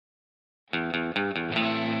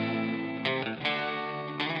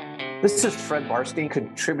This is Fred Barstein,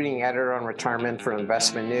 contributing editor on retirement for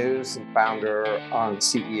Investment News and founder and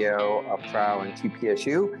CEO of Crow and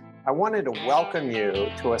TPSU. I wanted to welcome you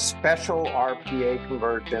to a special RPA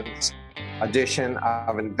Convergence edition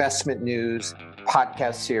of Investment News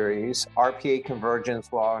podcast series. RPA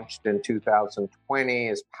Convergence, launched in 2020,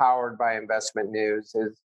 is powered by Investment News,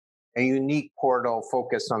 is a unique portal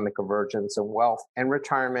focused on the convergence of wealth and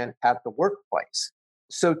retirement at the workplace.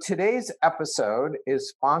 So today's episode is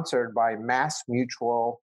sponsored by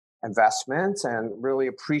MassMutual Investments, and really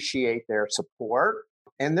appreciate their support.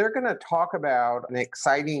 And they're going to talk about an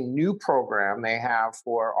exciting new program they have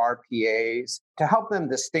for RPAs to help them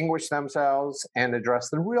distinguish themselves and address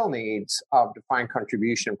the real needs of defined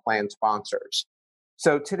contribution plan sponsors.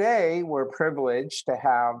 So today we're privileged to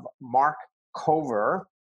have Mark Cover,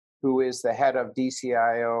 who is the head of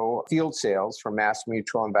DCIO field sales for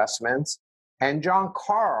MassMutual Investments, and John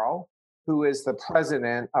Carl, who is the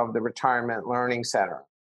president of the Retirement Learning Center.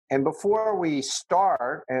 And before we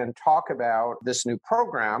start and talk about this new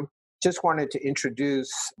program, just wanted to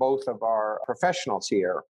introduce both of our professionals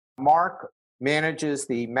here. Mark manages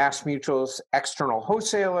the MassMutual's external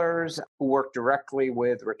wholesalers who work directly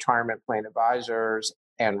with retirement plan advisors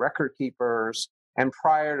and record keepers. And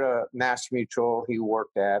prior to MassMutual, he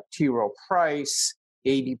worked at T. Rowe Price,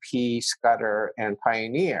 ADP, Scudder, and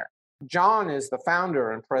Pioneer. John is the founder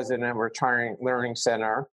and president of Retirement Learning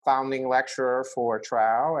Center, founding lecturer for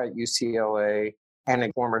TRAU at UCLA, and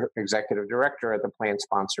a former executive director at the Plan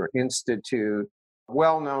Sponsor Institute,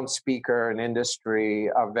 well-known speaker in industry,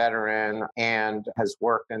 a veteran, and has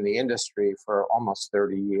worked in the industry for almost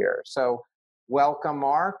 30 years. So welcome,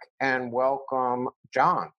 Mark, and welcome,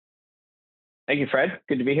 John. Thank you, Fred.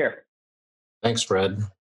 Good to be here. Thanks, Fred.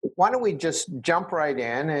 Why don't we just jump right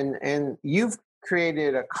in? And you've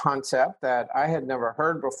created a concept that I had never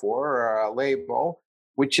heard before, or a label,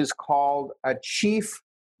 which is called a chief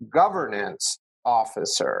governance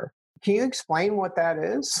officer. Can you explain what that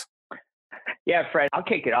is? Yeah, Fred, I'll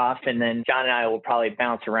kick it off, and then John and I will probably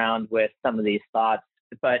bounce around with some of these thoughts.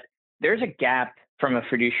 But there's a gap from a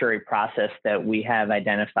fiduciary process that we have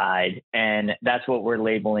identified, and that's what we're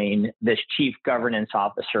labeling this chief governance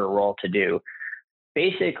officer role to do.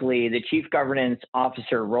 Basically, the chief governance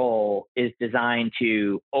officer role is designed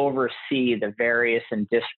to oversee the various and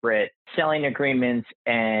disparate selling agreements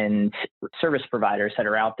and service providers that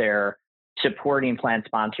are out there supporting plan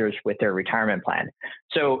sponsors with their retirement plan.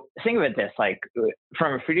 So think of it this, like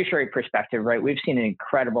from a fiduciary perspective, right? We've seen an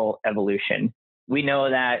incredible evolution. We know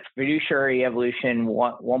that fiduciary evolution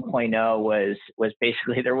 1.0 was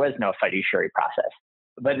basically there was no fiduciary process.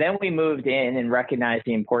 But then we moved in and recognized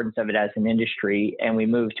the importance of it as an industry, and we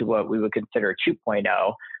moved to what we would consider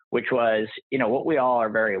 2.0, which was, what we all are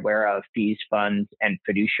very aware of, fees, funds, and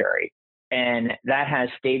fiduciary. And that has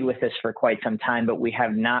stayed with us for quite some time, but we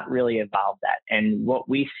have not really evolved that. And what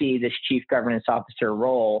we see this chief governance officer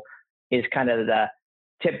role is kind of the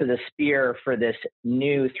tip of the spear for this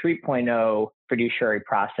new 3.0 fiduciary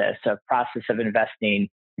process of investing,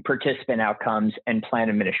 participant outcomes, and plan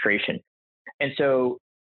administration. And so,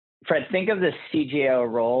 Fred, think of the CGO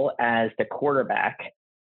role as the quarterback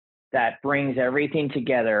that brings everything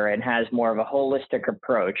together and has more of a holistic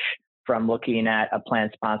approach from looking at a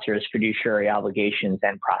plan sponsor's fiduciary obligations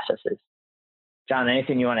and processes. John,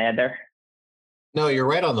 anything you want to add there? No, you're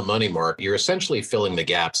right on the money, Mark. You're essentially filling the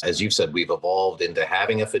gaps. As you've said, we've evolved into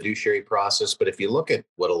having a fiduciary process. But if you look at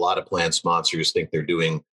what a lot of plan sponsors think they're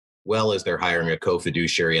doing well, as they're hiring a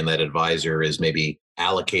co-fiduciary, and that advisor is maybe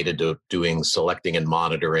allocated to doing selecting and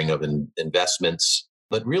monitoring of investments.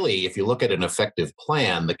 But really, if you look at an effective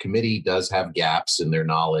plan, the committee does have gaps in their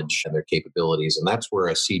knowledge and their capabilities. And that's where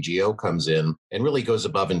a CGO comes in and really goes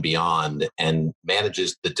above and beyond and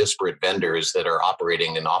manages the disparate vendors that are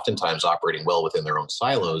operating and oftentimes operating well within their own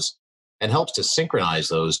silos, and helps to synchronize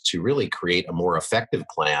those to really create a more effective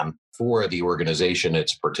plan for the organization,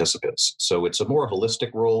 its participants. So it's a more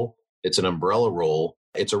holistic role. It's an umbrella role.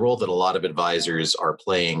 It's a role that a lot of advisors are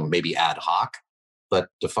playing maybe ad hoc, but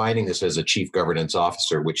defining this as a chief governance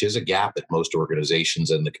officer, which is a gap at most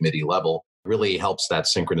organizations and the committee level, really helps that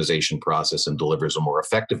synchronization process and delivers a more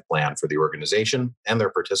effective plan for the organization and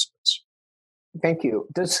their participants. Thank you.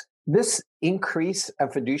 Does this increase a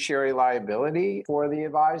fiduciary liability for the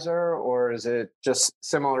advisor, or is it just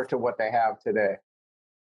similar to what they have today?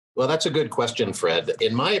 Well, that's a good question, Fred.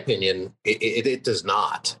 In my opinion, it does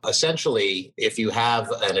not. Essentially, if you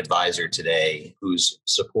have an advisor today who's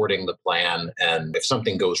supporting the plan, and if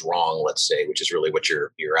something goes wrong, let's say, which is really what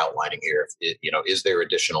you're outlining here, is there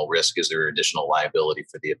additional risk? Is there additional liability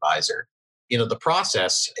for the advisor? The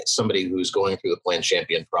process, somebody who's going through the plan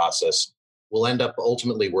champion process we'll end up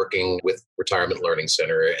ultimately working with Retirement Learning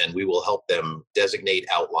Center, and we will help them designate,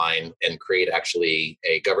 outline, and create actually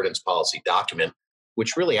a governance policy document,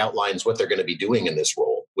 which really outlines what they're going to be doing in this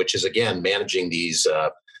role, which is, again, managing these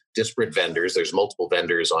disparate vendors. There's multiple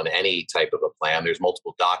vendors on any type of a plan. There's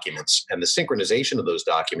multiple documents, and the synchronization of those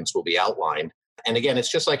documents will be outlined. And again,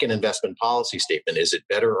 it's just like an investment policy statement. Is it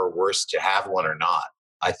better or worse to have one or not?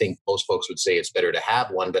 I think most folks would say it's better to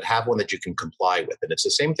have one, but have one that you can comply with. And it's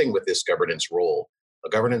the same thing with this governance role. A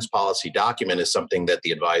governance policy document is something that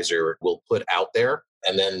the advisor will put out there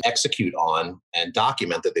and then execute on and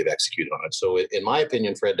document that they've executed on it. So in my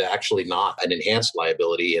opinion, Fred, actually not an enhanced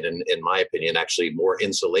liability, and in my opinion, actually more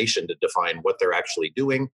insulation to define what they're actually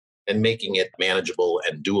doing and making it manageable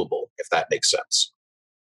and doable, if that makes sense.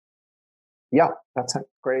 Yeah, that's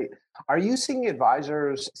great. Are you seeing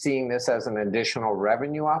advisors seeing this as an additional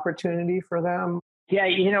revenue opportunity for them? Yeah,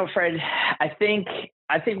 Fred, I think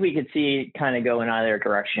we could see it kind of go in either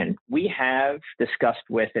direction. We have discussed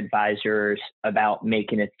with advisors about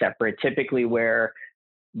making it separate, typically where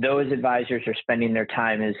those advisors are spending their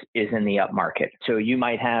time is in the upmarket. So you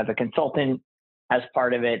might have a consultant as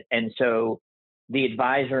part of it. And so the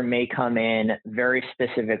advisor may come in very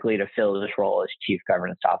specifically to fill this role as chief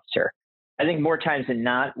governance officer. I think more times than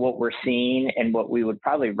not, what we're seeing and what we would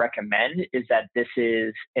probably recommend is that this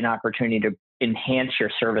is an opportunity to enhance your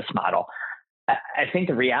service model. I think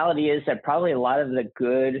the reality is that probably a lot of the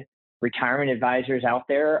good retirement advisors out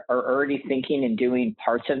there are already thinking and doing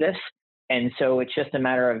parts of this. And so it's just a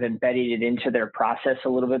matter of embedding it into their process a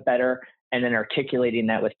little bit better and then articulating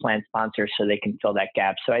that with plan sponsors so they can fill that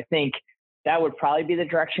gap. So I think that would probably be the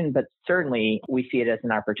direction, but certainly we see it as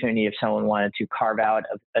an opportunity if someone wanted to carve out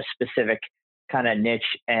a specific kind of niche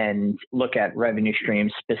and look at revenue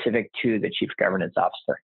streams specific to the chief governance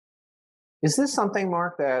officer. Is this something,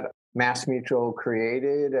 Mark, that MassMutual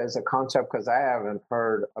created as a concept? Because I haven't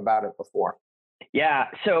heard about it before. Yeah,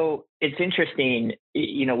 so it's interesting.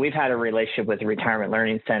 We've had a relationship with the Retirement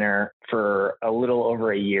Learning Center for a little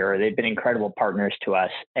over a year. They've been incredible partners to us.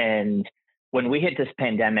 And when we hit this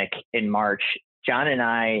pandemic in March, John and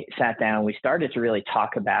I sat down, we started to really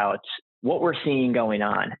talk about what we're seeing going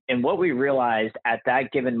on. And what we realized at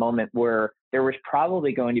that given moment were there was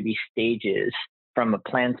probably going to be stages from a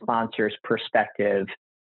plan sponsor's perspective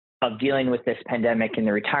of dealing with this pandemic in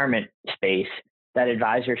the retirement space that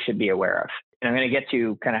advisors should be aware of. And I'm going to get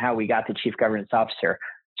to kind of how we got the chief governance officer.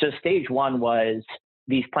 So stage one was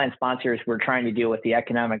these plan sponsors were trying to deal with the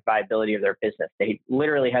economic viability of their business. They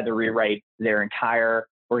literally had to rewrite their entire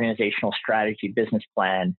organizational strategy business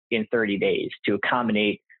plan in 30 days to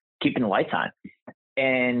accommodate keeping the lights on.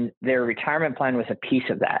 And their retirement plan was a piece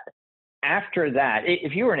of that. After that,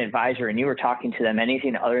 if you were an advisor and you were talking to them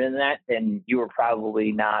anything other than that, then you were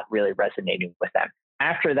probably not really resonating with them.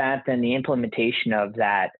 After that, then the implementation of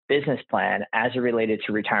that business plan as it related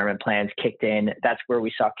to retirement plans kicked in. That's where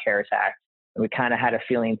we saw CARES Act. And we kind of had a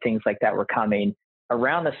feeling things like that were coming.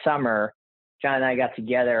 Around the summer, John and I got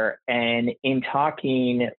together, and in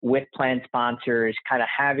talking with plan sponsors, kind of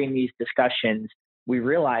having these discussions, we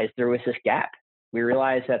realized there was this gap. We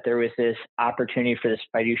realized that there was this opportunity for this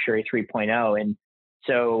fiduciary 3.0. And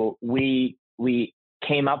so we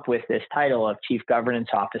came up with this title of chief governance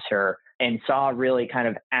officer and saw really kind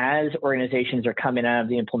of as organizations are coming out of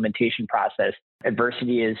the implementation process,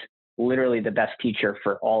 adversity is literally the best teacher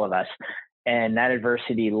for all of us. And that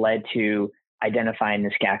adversity led to identifying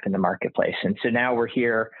this gap in the marketplace. And so now we're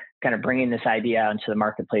here kind of bringing this idea out into the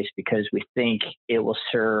marketplace because we think it will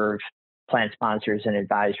serve plan sponsors and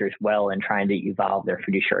advisors well in trying to evolve their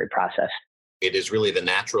fiduciary process. It is really the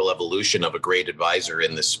natural evolution of a great advisor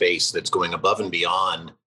in this space that's going above and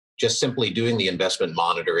beyond just simply doing the investment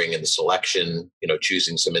monitoring and the selection,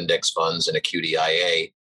 choosing some index funds and a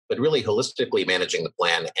QDIA, but really holistically managing the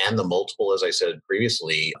plan and the multiple, as I said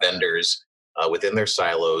previously, vendors within their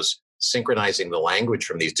silos, synchronizing the language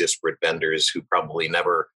from these disparate vendors who probably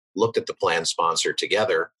never looked at the plan sponsor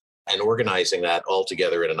together, and organizing that all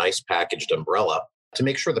together in a nice packaged umbrella to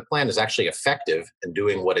make sure the plan is actually effective and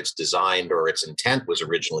doing what it's designed or its intent was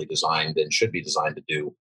originally designed and should be designed to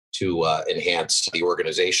do to enhance the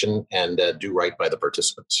organization and do right by the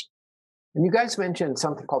participants. And you guys mentioned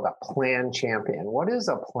something called a plan champion. What is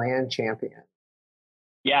a plan champion?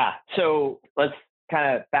 Yeah, so let's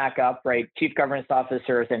kind of back up, right? Chief governance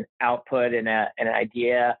officer is an output and an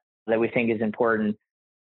idea that we think is important.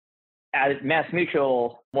 At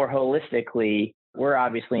MassMutual, more holistically, we're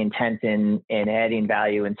obviously intent in adding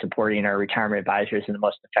value and supporting our retirement advisors in the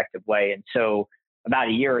most effective way. And so about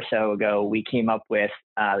a year or so ago, we came up with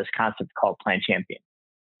this concept called Plan Champion.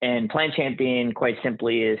 And Plan Champion, quite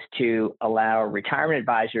simply, is to allow retirement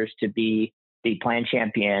advisors to be the plan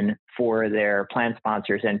champion for their plan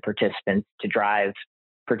sponsors and participants to drive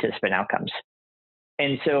participant outcomes.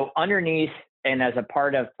 And so underneath and as a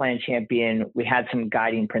part of Plan Champion, we had some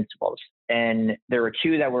guiding principles. And there were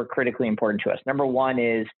two that were critically important to us. Number one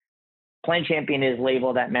is Plan Champion is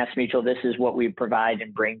labeled at MassMutual. This is what we provide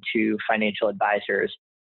and bring to financial advisors.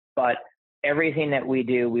 But everything that we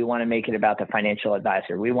do, we want to make it about the financial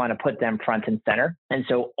advisor. We want to put them front and center. And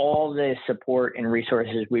so all the support and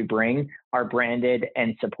resources we bring are branded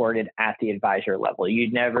and supported at the advisor level.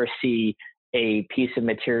 You'd never see a piece of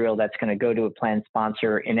material that's going to go to a plan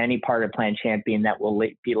sponsor in any part of Plan Champion that will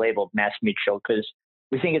be labeled MassMutual, because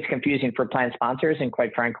we think it's confusing for plan sponsors. And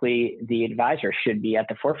quite frankly, the advisor should be at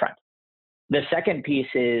the forefront. The second piece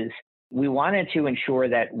is we wanted to ensure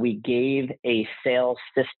that we gave a sales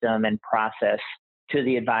system and process to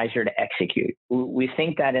the advisor to execute. We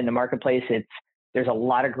think that in the marketplace, there's a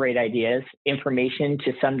lot of great ideas. Information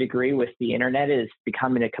to some degree with the internet is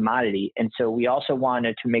becoming a commodity. And so we also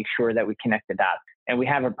wanted to make sure that we connect the dots. And we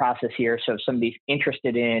have a process here. So if somebody's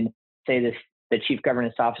interested in, say, the chief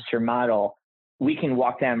governance officer model, we can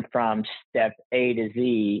walk them from step A to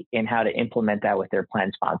Z in how to implement that with their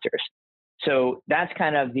plan sponsors. So that's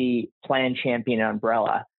kind of the Plan Champion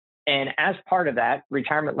umbrella. And as part of that,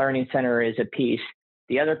 Retirement Learning Center is a piece.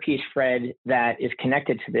 The other piece, Fred, that is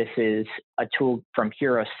connected to this is a tool from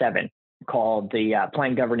Hero 7 called the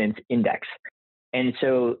Plan Governance Index. And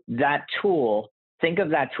so that tool, think of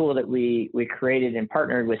that tool that we created and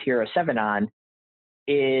partnered with Hero 7 on,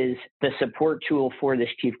 is the support tool for this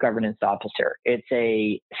chief governance officer. It's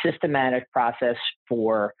a systematic process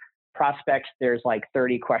for prospects. There's like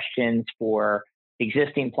 30 questions. For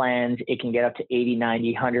existing plans, it can get up to 80,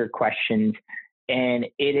 90, 100 questions. And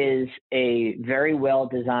it is a very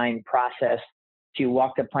well-designed process to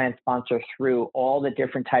walk the plan sponsor through all the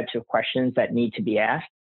different types of questions that need to be asked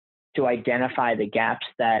to identify the gaps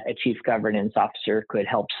that a chief governance officer could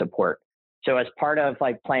help support. So as part of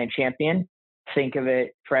like Plan Champion, think of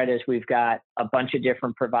it, Fred, as we've got a bunch of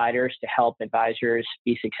different providers to help advisors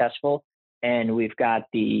be successful. And we've got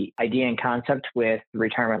the idea and concept with the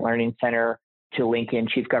Retirement Learning Center to link in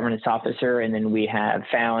chief governance officer. And then we have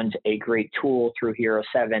found a great tool through Hero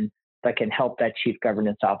 7 that can help that chief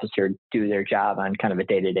governance officer do their job on kind of a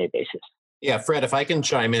day-to-day basis. Yeah, Fred, if I can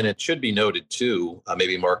chime in, it should be noted too,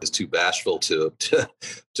 maybe Mark is too bashful to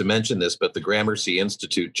mention this, but the Gramercy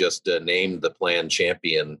Institute just named the Plan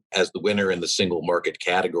Champion as the winner in the single market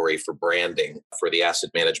category for branding for the Asset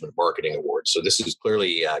Management Marketing Award. So this is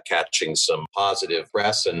clearly catching some positive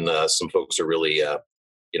press, and some folks are really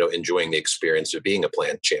enjoying the experience of being a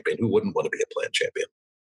Plan Champion. Who wouldn't want to be a Plan Champion?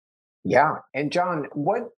 Yeah. And John,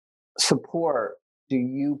 what support do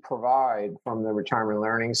you provide from the Retirement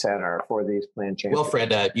Learning Center for these Plan Champions? Well,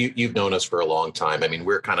 Fred, you've known us for a long time. I mean,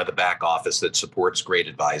 we're kind of the back office that supports great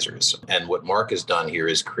advisors. And what Mark has done here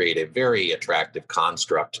is create a very attractive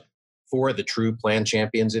construct for the true Plan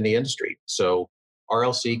Champions in the industry. So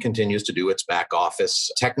RLC continues to do its back office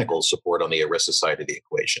technical support on the ERISA side of the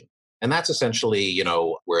equation. And that's essentially,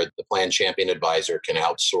 where the Plan Champion advisor can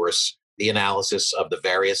outsource the analysis of the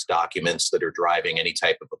various documents that are driving any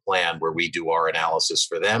type of a plan, where we do our analysis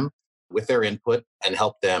for them with their input and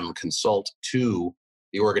help them consult to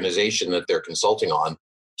the organization that they're consulting on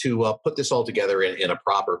to put this all together in a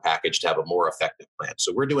proper package to have a more effective plan.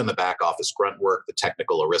 So we're doing the back office grunt work, the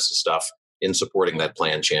technical ERISA stuff in supporting that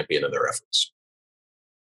Plan Champion and their efforts.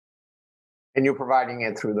 And you're providing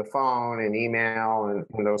it through the phone and email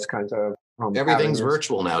and those kinds of everything's avenues.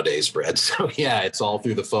 Virtual nowadays, Fred. So yeah, it's all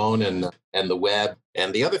through the phone and the web.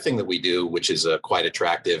 And the other thing that we do, which is quite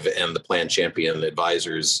attractive, and the Plan Champion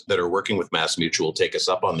advisors that are working with MassMutual take us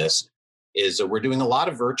up on this, is we're doing a lot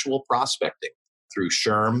of virtual prospecting through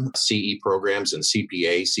SHRM, CE programs, and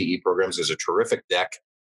CPA CE programs. There's a terrific deck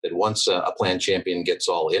that once a Plan Champion gets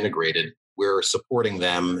all integrated, we're supporting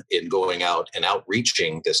them in going out and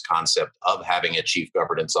outreaching this concept of having a chief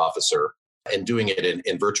governance officer and doing it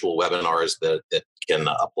in virtual webinars that can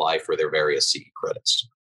apply for their various CE credits.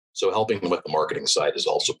 So helping them with the marketing side is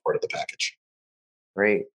also part of the package.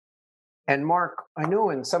 Great. And Mark, I know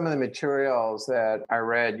in some of the materials that I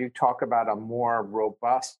read, you talk about a more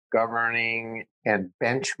robust governing and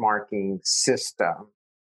benchmarking system.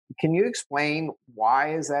 Can you explain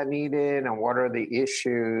why is that needed and what are the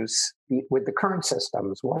issues with the current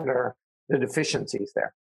systems? What are the deficiencies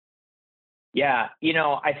there? Yeah,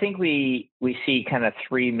 I think we see kind of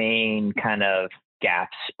three main kind of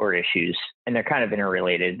gaps or issues, and they're kind of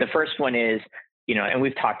interrelated. The first one is, and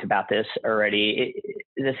we've talked about this already,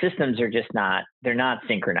 the systems are just they're not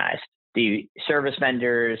synchronized. The service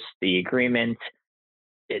vendors, the agreements,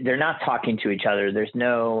 they're not talking to each other. There's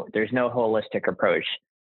no holistic approach.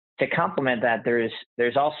 To complement that,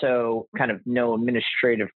 there's also kind of no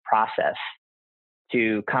administrative process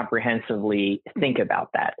to comprehensively think about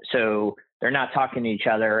that. So they're not talking to each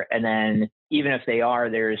other. And then even if they are,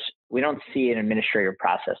 we don't see an administrative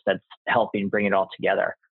process that's helping bring it all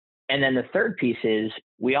together. And then the third piece is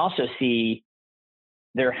we also see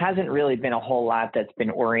there hasn't really been a whole lot that's been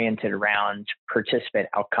oriented around participant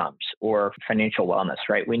outcomes or financial wellness,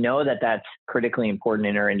 right? We know that that's critically important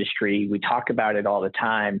in our industry. We talk about it all the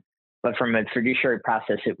time, but from a fiduciary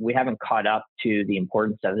process, we haven't caught up to the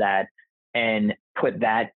importance of that and put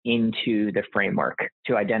that into the framework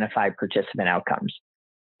to identify participant outcomes.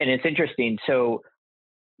 And it's interesting. So,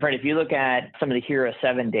 Fred, if you look at some of the Hero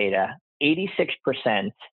 7 data, 86%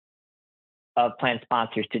 of plan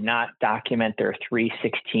sponsors did not document their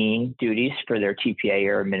 316 duties for their TPA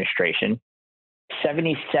or administration.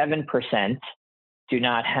 77% do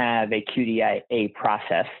not have a QDIA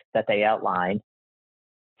process that they outline.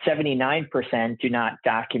 79% do not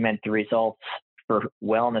document the results for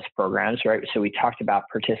wellness programs, right? So we talked about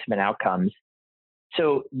participant outcomes.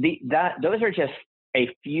 So those are just a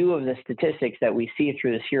few of the statistics that we see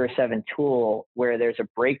through this Hero 7 tool where there's a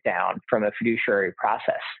breakdown from a fiduciary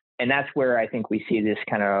process. And that's where I think we see this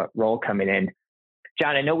kind of role coming in.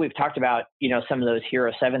 John, I know we've talked about, some of those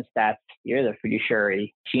Hero 7 stats. You're the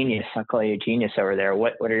fiduciary genius. I'll call you a genius over there.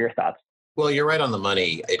 What are your thoughts? Well, you're right on the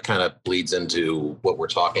money. It kind of bleeds into what we're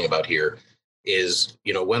talking about here is,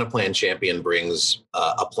 when a plan champion brings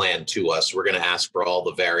a plan to us, we're going to ask for all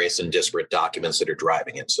the various and disparate documents that are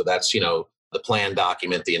driving it. So that's, the plan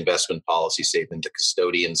document, the investment policy statement, the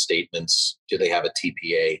custodian statements. Do they have a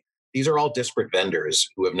TPA? These are all disparate vendors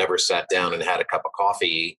who have never sat down and had a cup of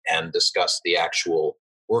coffee and discussed the actual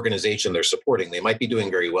organization they're supporting. They might be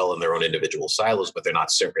doing very well in their own individual silos, but they're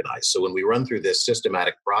not synchronized. So when we run through this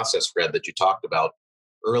systematic process, Fred, that you talked about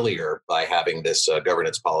earlier by having this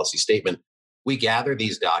governance policy statement, we gather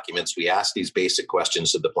these documents, we ask these basic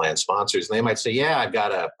questions to the plan sponsors, and they might say, yeah, I've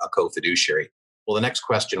got a co-fiduciary. Well, the next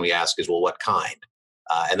question we ask is, well, what kind?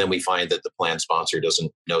 And then we find that the plan sponsor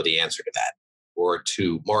doesn't know the answer to that. Or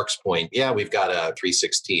to Mark's point, yeah, we've got a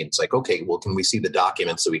 316. It's like, okay, well, can we see the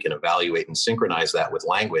documents so we can evaluate and synchronize that with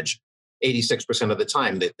language? 86% of the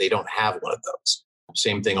time that they don't have one of those.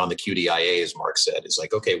 Same thing on the QDIA, as Mark said. It's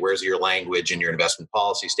like, okay, where's your language in your investment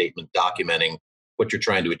policy statement documenting what you're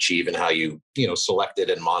trying to achieve and how you select it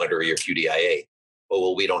and monitor your QDIA? Oh,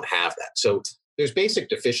 well, we don't have that. So there's basic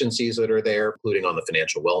deficiencies that are there, including on the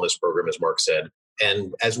financial wellness program, as Mark said.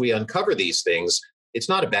 And as we uncover these things, it's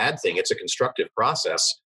not a bad thing. It's a constructive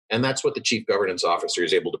process. And that's what the chief governance officer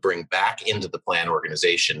is able to bring back into the plan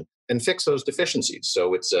organization and fix those deficiencies.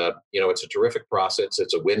 So it's a terrific process.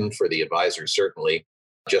 It's a win for the advisors, certainly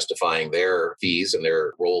justifying their fees and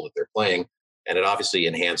their role that they're playing. And it obviously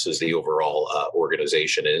enhances the overall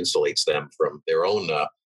organization and insulates them from their own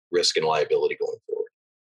risk and liability going forward.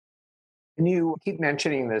 And you keep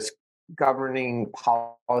mentioning this governing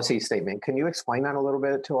policy statement. Can you explain that a little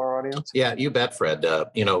bit to our audience? Yeah, you bet, Fred. A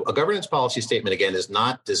governance policy statement, again, is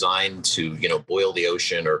not designed to, boil the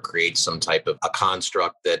ocean or create some type of a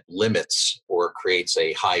construct that limits or creates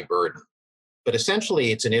a high burden. But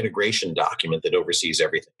essentially, it's an integration document that oversees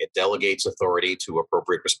everything. It delegates authority to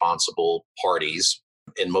appropriate responsible parties.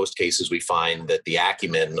 In most cases, we find that the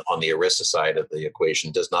acumen on the ERISA side of the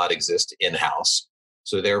equation does not exist in-house.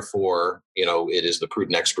 So therefore, it is the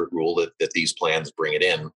prudent expert rule that these plans bring it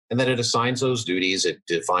in. And then it assigns those duties. It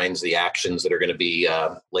defines the actions that are going to be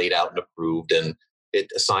laid out and approved. And it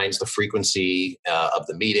assigns the frequency of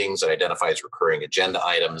the meetings. It identifies recurring agenda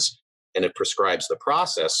items. And it prescribes the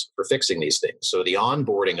process for fixing these things. So the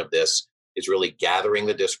onboarding of this is really gathering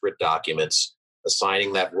the disparate documents,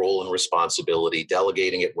 assigning that role and responsibility,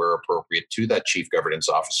 delegating it where appropriate to that chief governance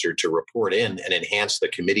officer to report in and enhance the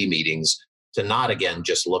committee meetings to not, again,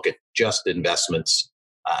 just look at just investments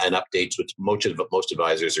and updates, which most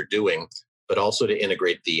advisors are doing, but also to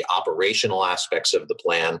integrate the operational aspects of the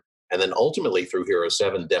plan. And then ultimately through Hero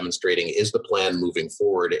 7, demonstrating is the plan moving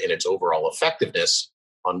forward in its overall effectiveness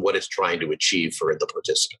on what it's trying to achieve for the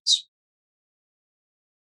participants.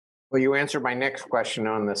 Well, you answered my next question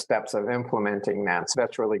on the steps of implementing that. So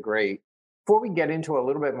that's really great. Before we get into a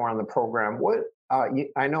little bit more on the program,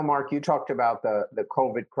 I know, Mark, you talked about the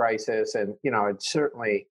COVID crisis, and it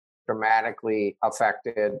certainly dramatically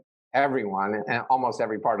affected everyone and almost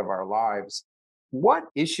every part of our lives. What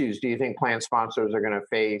issues do you think plan sponsors are going to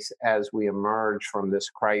face as we emerge from this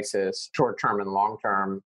crisis, short-term and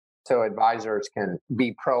long-term, so advisors can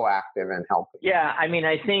be proactive and help? Yeah, I mean,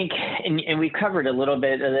 I think, and we've covered a little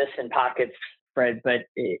bit of this in pockets Fred, but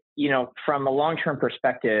from a long-term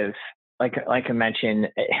perspective, like I mentioned,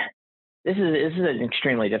 this is an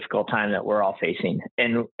extremely difficult time that we're all facing.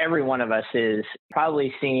 And every one of us is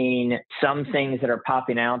probably seeing some things that are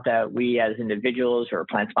popping out that we as individuals or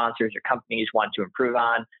plan sponsors or companies want to improve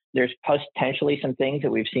on. There's potentially some things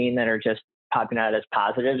that we've seen that are just popping out as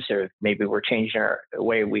positives, or maybe we're changing our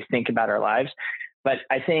way we think about our lives. But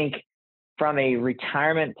I think from a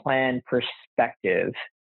retirement plan perspective,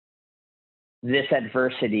 this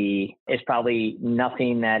adversity is probably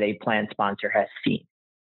nothing that a plan sponsor has seen.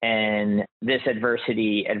 And this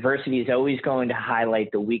adversity is always going to highlight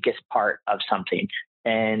the weakest part of something.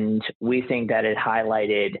 And we think that it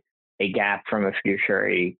highlighted a gap from a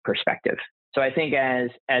fiduciary perspective. So I think as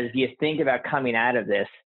you think about coming out of this,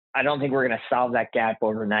 I don't think we're going to solve that gap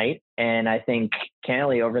overnight. And I think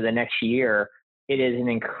candidly over the next year, it is an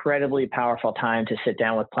incredibly powerful time to sit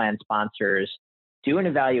down with plan sponsors, do an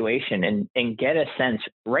evaluation and get a sense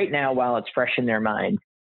right now while it's fresh in their mind,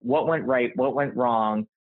 what went right, what went wrong.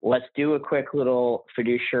 Let's do a quick little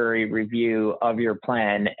fiduciary review of your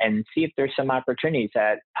plan and see if there's some opportunities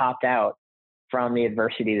that popped out from the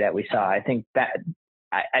adversity that we saw. I think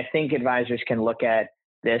advisors can look at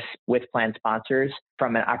this with plan sponsors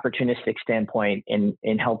from an opportunistic standpoint in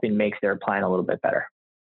helping make their plan a little bit better.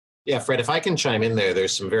 Yeah, Fred, if I can chime in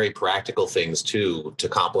there's some very practical things too to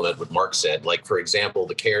complement what Mark said. Like, for example,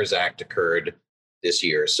 the CARES Act occurred this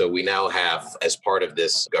year. So we now have, as part of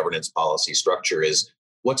this governance policy structure, is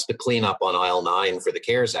what's the cleanup on aisle 9 for the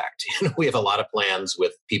CARES Act? We have a lot of plans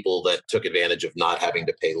with people that took advantage of not having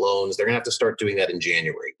to pay loans. They're going to have to start doing that in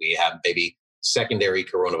January. We have maybe secondary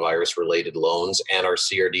coronavirus related loans and our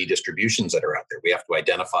CRD distributions that are out there. We have to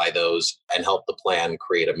identify those and help the plan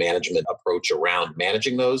create a management approach around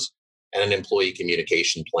managing those and an employee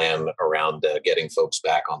communication plan around getting folks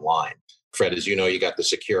back online. Fred, as you know, you got the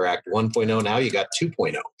Secure Act 1.0, now you got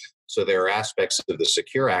 2.0. So there are aspects of the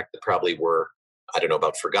Secure Act that probably were, I don't know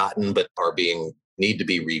about forgotten, but need to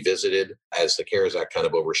be revisited as the CARES Act kind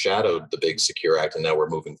of overshadowed the big Secure Act, and now we're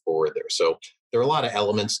moving forward there. So there are a lot of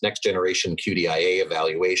elements, next generation QDIA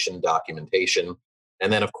evaluation, documentation,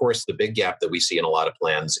 and then of course the big gap that we see in a lot of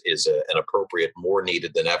plans is an appropriate, more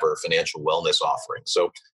needed than ever financial wellness offering.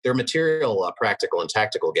 So there are material, practical and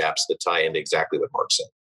tactical gaps that tie into exactly what Mark said.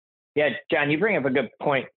 Yeah, John, you bring up a good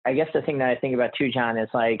point. I guess the thing that I think about too, John, is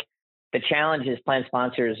like the challenge is plan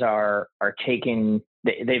sponsors are taking,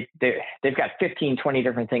 they've got 15, 20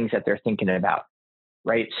 different things that they're thinking about,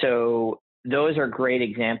 right? So those are great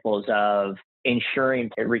examples of ensuring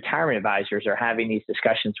retirement advisors are having these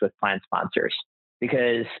discussions with plan sponsors,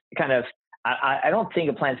 because I don't think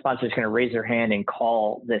a plan sponsor is going to raise their hand and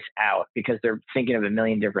call this out because they're thinking of a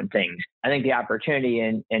million different things. I think the opportunity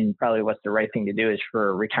and probably what's the right thing to do is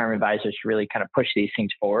for retirement advisors to really kind of push these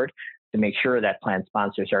things forward to make sure that plan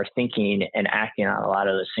sponsors are thinking and acting on a lot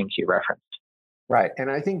of those things you referenced. Right.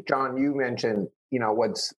 And I think, John, you mentioned,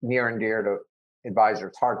 what's near and dear to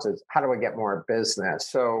advisors' hearts is how do I get more business?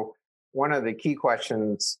 So one of the key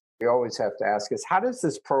questions we always have to ask is how does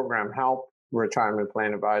this program help retirement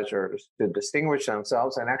plan advisors to distinguish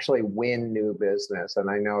themselves and actually win new business? And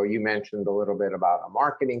I know you mentioned a little bit about a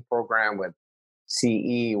marketing program with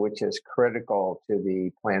CE, which is critical to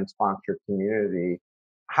the plan sponsor community.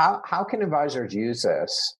 How can advisors use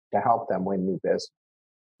this to help them win new business?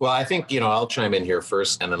 Well, I think, I'll chime in here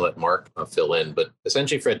first and then let Mark fill in. But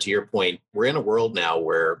essentially, Fred, to your point, we're in a world now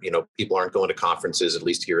where, people aren't going to conferences, at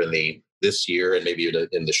least here in this year and maybe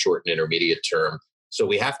in the short and intermediate term. So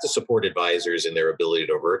we have to support advisors in their ability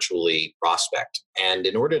to virtually prospect. And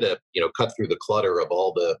in order to, cut through the clutter of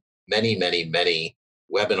all the many, many, many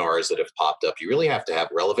webinars that have popped up, you really have to have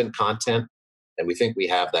relevant content. And we think we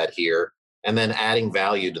have that here. And then adding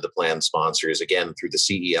value to the plan sponsors, again, through the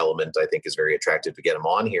CE element, I think is very attractive to get them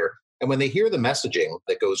on here. And when they hear the messaging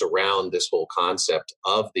that goes around this whole concept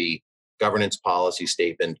of the governance policy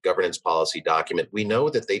statement, governance policy document, we know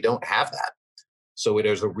that they don't have that. So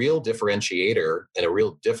there's a real differentiator and a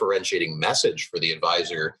real differentiating message for the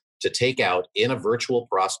advisor to take out in a virtual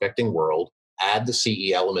prospecting world, add the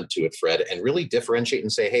CE element to it, Fred, and really differentiate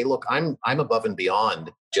and say, hey, look, I'm above and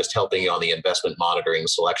beyond just helping you on the investment monitoring,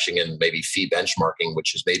 selection, and maybe fee benchmarking,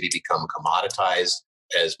 which has maybe become commoditized,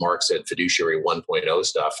 as Mark said, fiduciary 1.0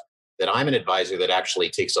 stuff, that I'm an advisor that actually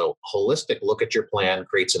takes a holistic look at your plan,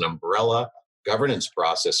 creates an umbrella governance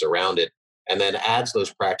process around it, and then adds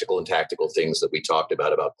those practical and tactical things that we talked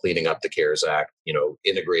about cleaning up the CARES Act,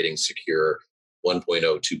 integrating secure 1.0,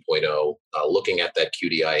 2.0, looking at that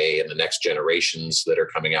QDIA and the next generations that are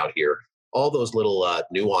coming out here, all those little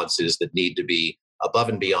nuances that need to be above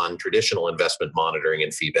and beyond traditional investment monitoring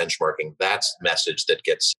and fee benchmarking. That's the message that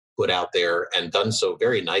gets put out there and done so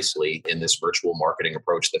very nicely in this virtual marketing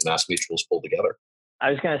approach that MassMutual's pulled together. I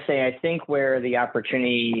was going to say, I think where the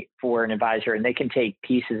opportunity for an advisor, and they can take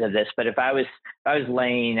pieces of this, but if I was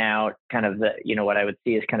laying out kind of the, what I would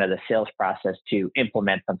see is kind of the sales process to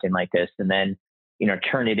implement something like this, and then,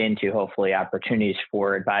 turn it into hopefully opportunities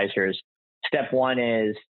for advisors. Step one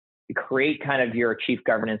is create kind of your chief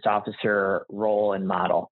governance officer role and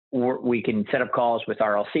model. We can set up calls with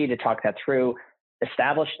RLC to talk that through,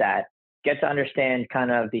 establish that, get to understand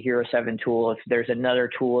kind of the Hero 7 tool. If there's another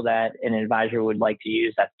tool that an advisor would like to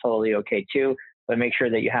use, that's totally okay too, but make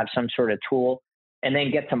sure that you have some sort of tool and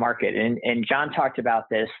then get to market. And John talked about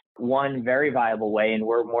this. One very viable way, and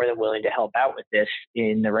we're more than willing to help out with this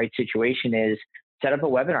in the right situation, is set up a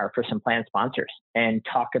webinar for some plan sponsors and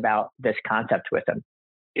talk about this concept with them.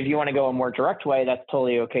 If you want to go a more direct way, that's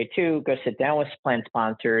totally okay too. Go sit down with plan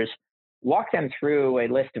sponsors, walk them through a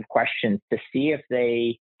list of questions to see if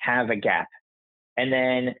they have a gap. And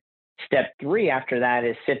then step 3 after that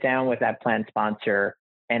is sit down with that plan sponsor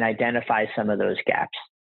and identify some of those gaps.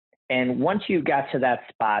 And once you got to that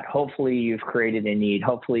spot, hopefully you've created a need.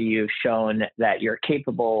 Hopefully you've shown that you're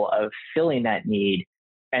capable of filling that need.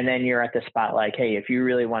 And then you're at the spot like, hey, if you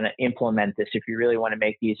really want to implement this, if you really want to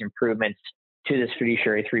make these improvements to this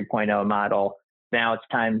fiduciary 3.0 model, now it's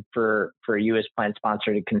time for you as plan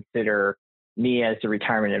sponsor to consider me as the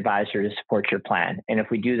retirement advisor to support your plan. And if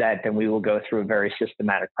we do that, then we will go through a very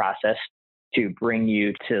systematic process to bring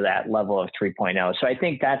you to that level of 3.0. So I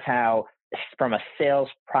think that's how, from a sales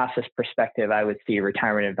process perspective, I would see a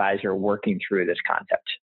retirement advisor working through this concept.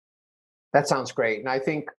 That sounds great. And I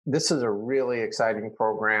think this is a really exciting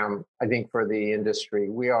program, I think, for the industry.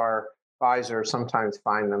 Advisors sometimes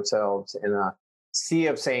find themselves in a sea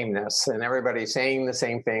of sameness and everybody's saying the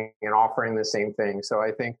same thing and offering the same thing. So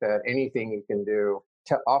I think that anything you can do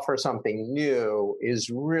to offer something new is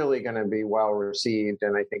really going to be well received.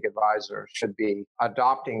 And I think advisors should be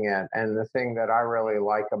adopting it. And the thing that I really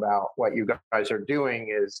like about what you guys are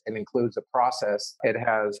doing is it includes a process. It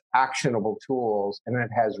has actionable tools and it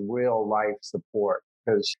has real life support,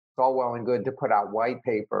 because it's all well and good to put out white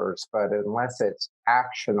papers, but unless it's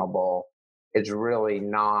actionable, it's really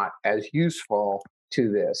not as useful to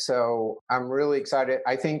this. So I'm really excited.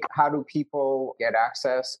 I think, how do people get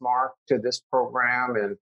access, Mark, to this program?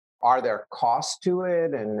 And are there costs to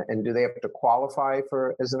it? And do they have to qualify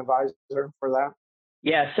as an advisor for that?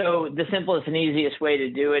 Yeah, so the simplest and easiest way to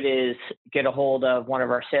do it is get a hold of one of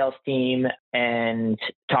our sales team and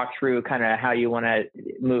talk through kind of how you want to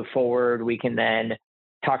move forward. We can then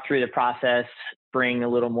talk through the process, bring a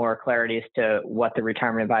little more clarity as to what the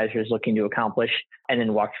retirement advisor is looking to accomplish, and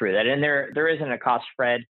then walk through that. And there isn't a cost,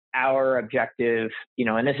 Fred. Our objective,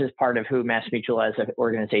 and this is part of who MassMutual as an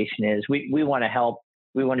organization is, we want to help.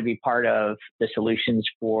 We want to be part of the solutions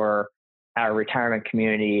for our retirement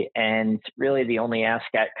community. And really the only ask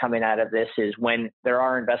coming out of this is when there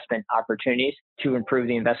are investment opportunities to improve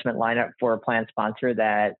the investment lineup for a plan sponsor,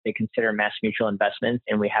 that they consider MassMutual investments,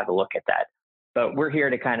 and we have a look at that. But we're here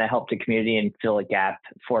to kind of help the community and fill a gap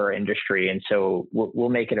for our industry. And so we'll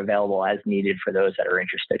make it available as needed for those that are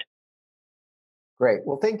interested. Great.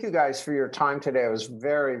 Well, thank you guys for your time today. It was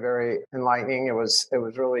very, very enlightening. It was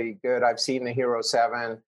really good. I've seen the Hero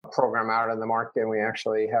 7 program out in the market, and we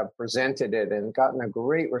actually have presented it and gotten a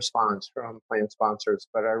great response from plan sponsors.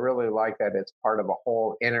 But I really like that it's part of a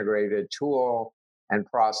whole integrated tool and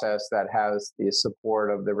process that has the support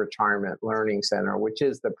of the Retirement Learning Center, which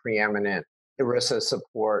is the preeminent ERISA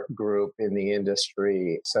support group in the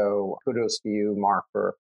industry. So kudos to you, Mark,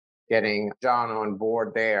 for getting John on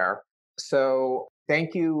board there. So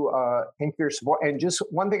thank you. Thank you for your support. And just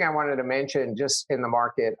one thing I wanted to mention, just in the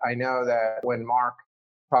market, I know that when Mark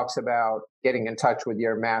talks about getting in touch with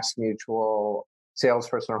your MassMutual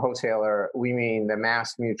salesperson or wholesaler, we mean the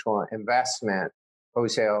MassMutual investment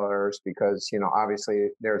wholesalers, because, obviously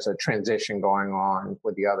there's a transition going on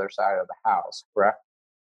with the other side of the house, correct?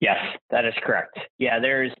 Yes, that is correct. Yeah,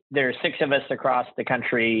 there's 6 of us across the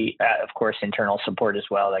country, of course, internal support as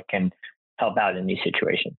well, that can help out in these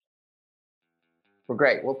situations. Well,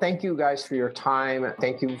 great. Well, thank you guys for your time.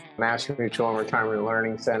 Thank you, MassMutual and Retirement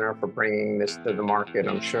Learning Center, for bringing this to the market.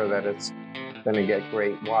 I'm sure that it's going to get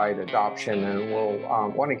great wide adoption, and we'll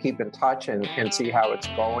want to keep in touch and see how it's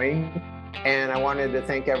going. And I wanted to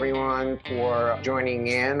thank everyone for joining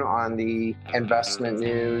in on the Investment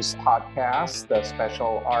News podcast, the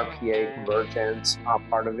special RPA convergence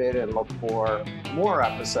part of it, and look for more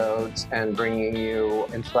episodes and bringing you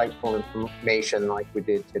insightful information like we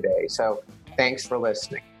did today. So thanks for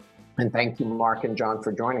listening. And thank you, Mark and John,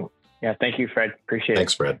 for joining. Yeah, thank you, Fred. Appreciate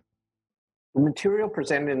Thanks, Fred. The material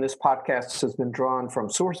presented in this podcast has been drawn from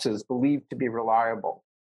sources believed to be reliable.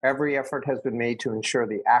 Every effort has been made to ensure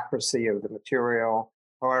the accuracy of the material.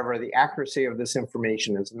 However, the accuracy of this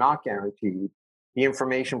information is not guaranteed. The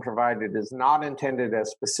information provided is not intended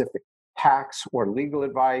as specific tax or legal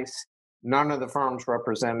advice. None of the firms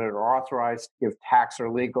represented are authorized to give tax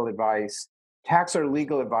or legal advice. Tax or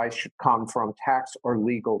legal advice should come from tax or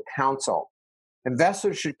legal counsel.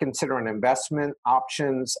 Investors should consider an investment,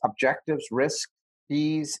 options, objectives, risks,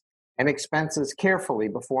 fees, and expenses carefully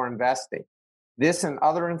before investing. This and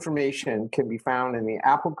other information can be found in the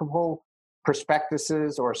applicable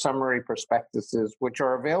prospectuses or summary prospectuses, which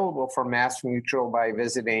are available from MassMutual by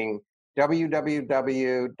visiting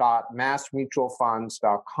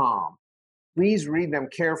www.massmutualfunds.com. Please read them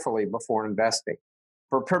carefully before investing.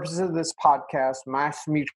 For purposes of this podcast,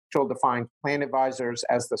 MassMutual defines plan advisors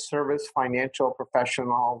as the service financial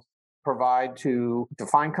professionals provide to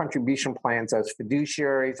defined contribution plans as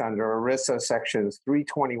fiduciaries under ERISA sections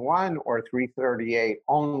 321 or 338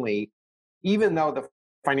 only, even though the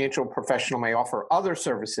financial professional may offer other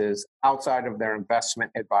services outside of their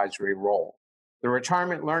investment advisory role. The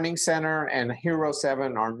Retirement Learning Center and Hero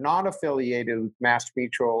 7 are not affiliated with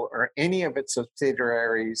MassMutual or any of its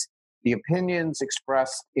subsidiaries. The opinions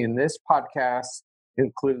expressed in this podcast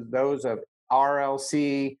include those of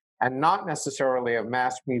RLC and not necessarily of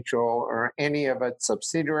MassMutual or any of its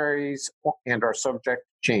subsidiaries, and are subject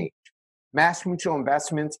to change. MassMutual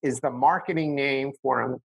Investments is the marketing name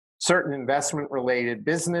for certain investment-related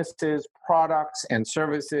businesses, products, and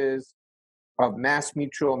services of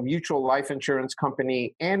MassMutual Mutual Life Insurance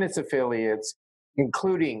Company and its affiliates,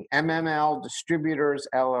 including MML Distributors,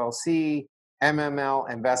 LLC,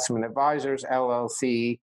 MML Investment Advisors,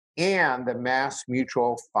 LLC, and the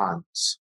MassMutual Funds.